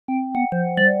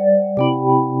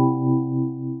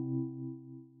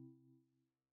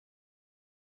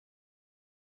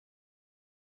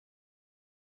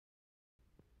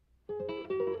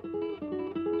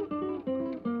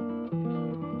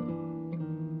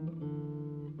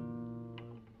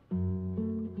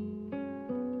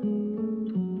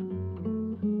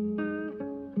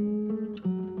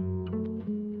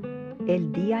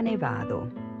El día nevado.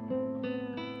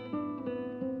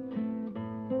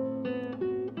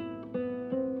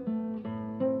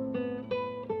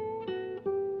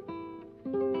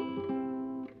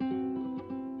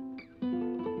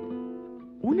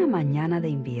 Una mañana de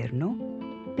invierno,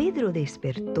 Pedro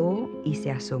despertó y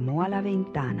se asomó a la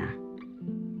ventana.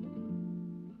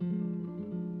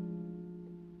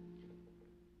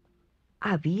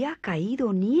 Había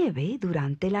caído nieve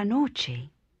durante la noche.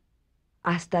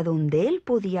 Hasta donde él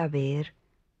podía ver,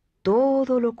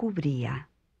 todo lo cubría.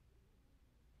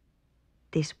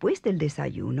 Después del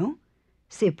desayuno,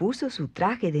 se puso su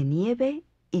traje de nieve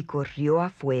y corrió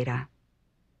afuera.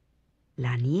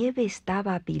 La nieve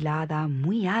estaba apilada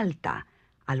muy alta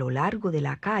a lo largo de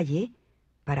la calle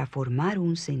para formar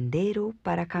un sendero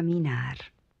para caminar.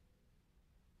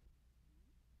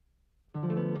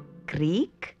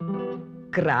 Cric,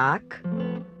 crac,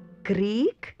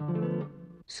 cric.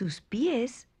 Sus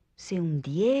pies se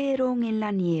hundieron en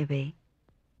la nieve.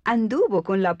 Anduvo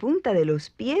con la punta de los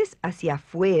pies hacia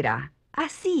afuera,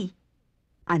 así.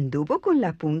 Anduvo con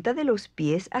la punta de los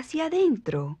pies hacia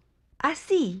adentro,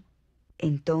 así.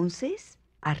 Entonces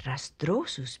arrastró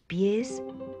sus pies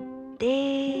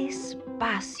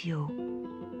despacio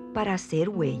para hacer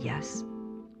huellas.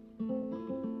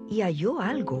 Y halló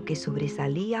algo que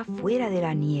sobresalía fuera de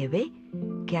la nieve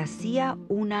que hacía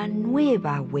una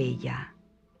nueva huella.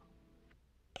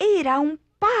 Era un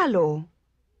palo.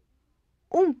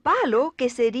 Un palo que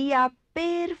sería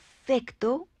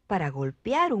perfecto para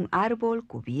golpear un árbol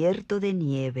cubierto de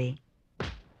nieve.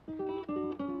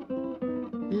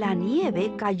 La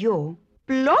nieve cayó,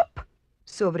 ¡plop!,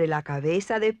 sobre la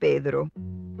cabeza de Pedro.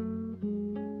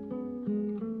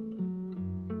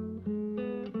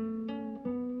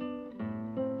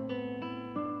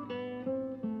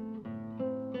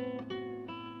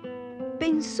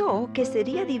 Pensó que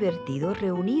sería divertido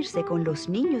reunirse con los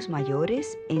niños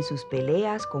mayores en sus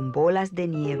peleas con bolas de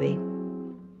nieve.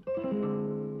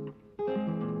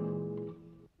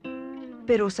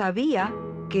 Pero sabía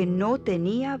que no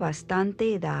tenía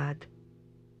bastante edad.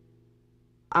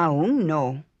 Aún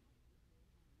no.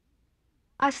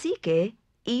 Así que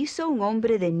hizo un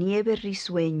hombre de nieve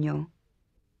risueño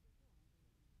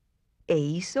e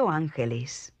hizo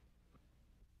ángeles.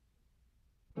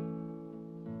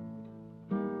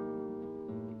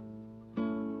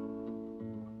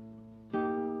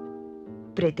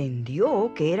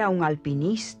 Pretendió que era un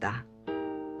alpinista.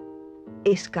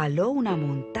 Escaló una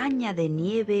montaña de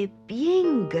nieve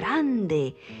bien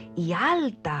grande y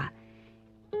alta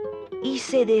y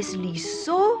se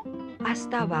deslizó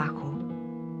hasta abajo.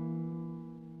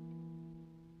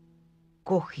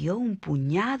 Cogió un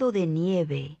puñado de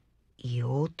nieve y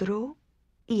otro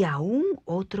y aún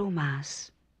otro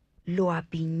más. Lo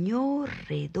apiñó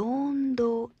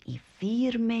redondo y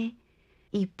firme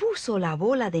y puso la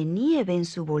bola de nieve en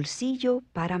su bolsillo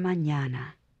para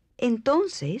mañana.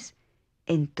 Entonces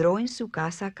entró en su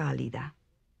casa cálida.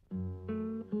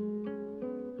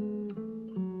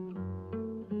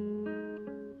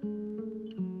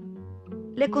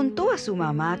 Le contó a su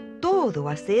mamá todo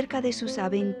acerca de sus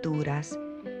aventuras,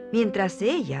 mientras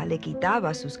ella le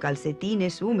quitaba sus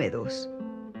calcetines húmedos.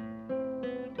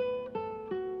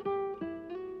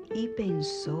 Y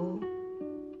pensó,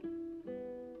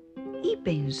 y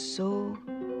pensó,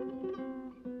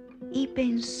 y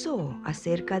pensó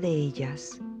acerca de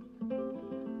ellas.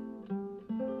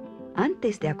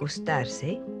 Antes de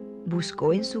acostarse,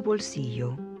 buscó en su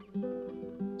bolsillo.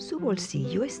 Su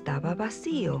bolsillo estaba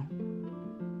vacío.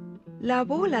 La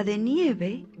bola de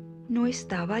nieve no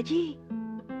estaba allí.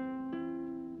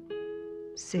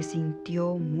 Se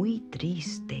sintió muy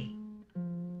triste.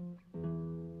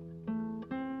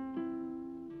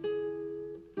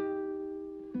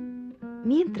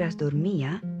 Mientras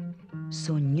dormía,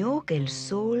 soñó que el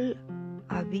sol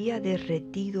había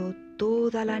derretido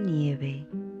toda la nieve.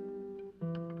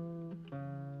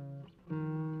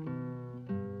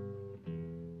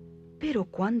 Pero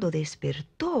cuando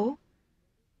despertó,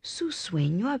 su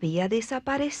sueño había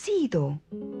desaparecido.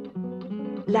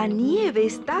 La nieve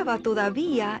estaba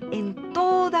todavía en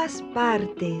todas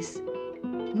partes.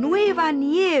 Nueva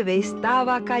nieve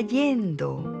estaba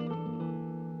cayendo.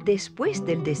 Después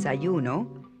del desayuno,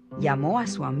 llamó a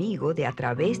su amigo de a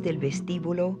través del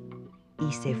vestíbulo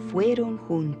y se fueron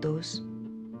juntos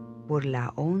por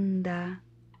la honda,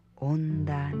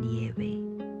 honda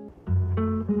nieve.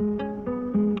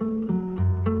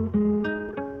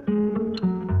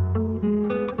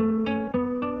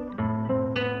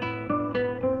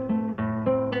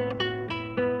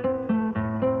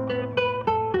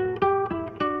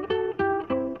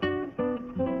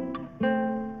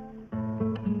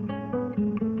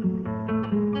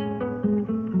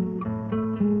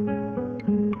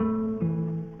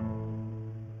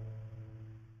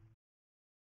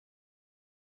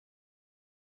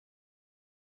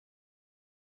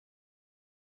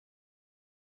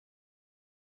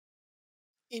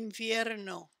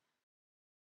 invierno,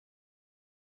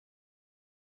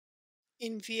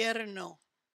 invierno,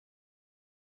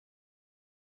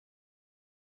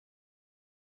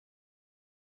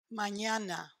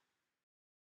 mañana,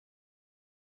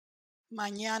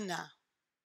 mañana,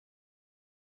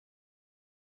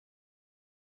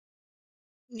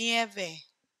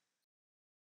 nieve,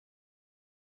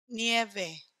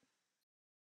 nieve,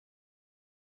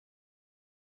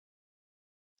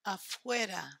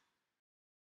 afuera,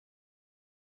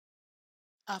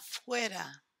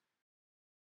 afuera,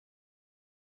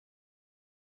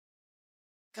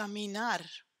 caminar,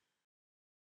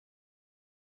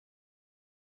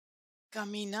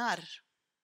 caminar,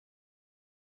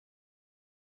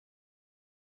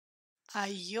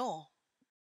 yo,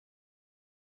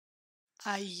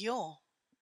 yo,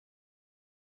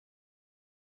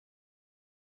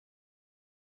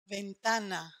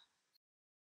 ventana,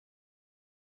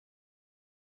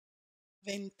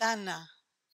 ventana,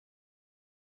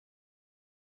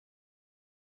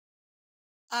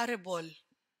 árbol,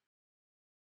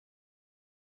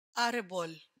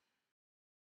 árbol,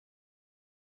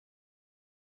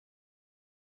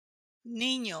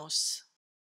 niños,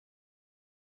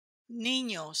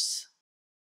 niños,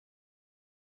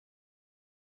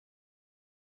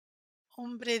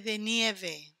 hombre de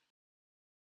nieve,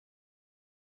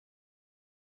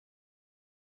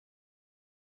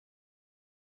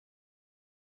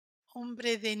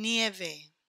 hombre de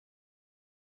nieve,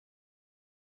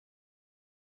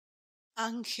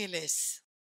 ángeles,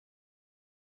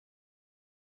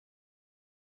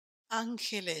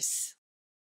 ángeles,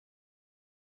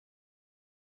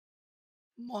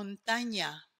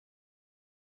 montaña,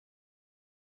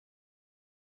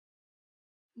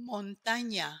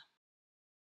 montaña,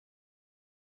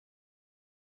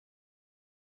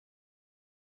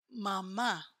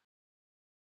 mamá,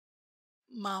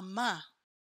 mamá,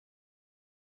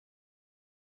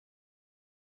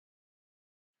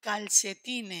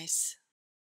 calcetines,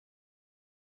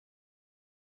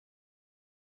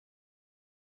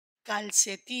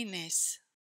 calcetines,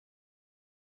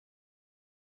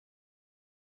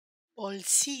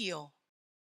 bolsillo,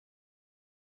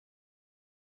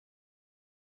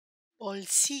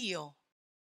 bolsillo,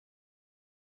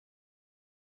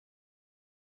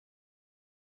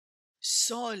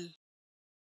 sol,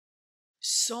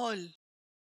 sol,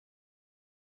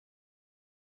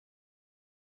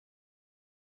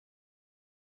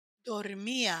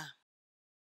 dormía,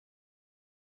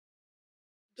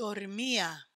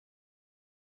 dormía,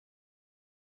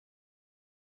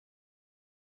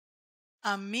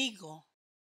 amigo,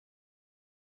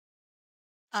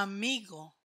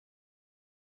 amigo,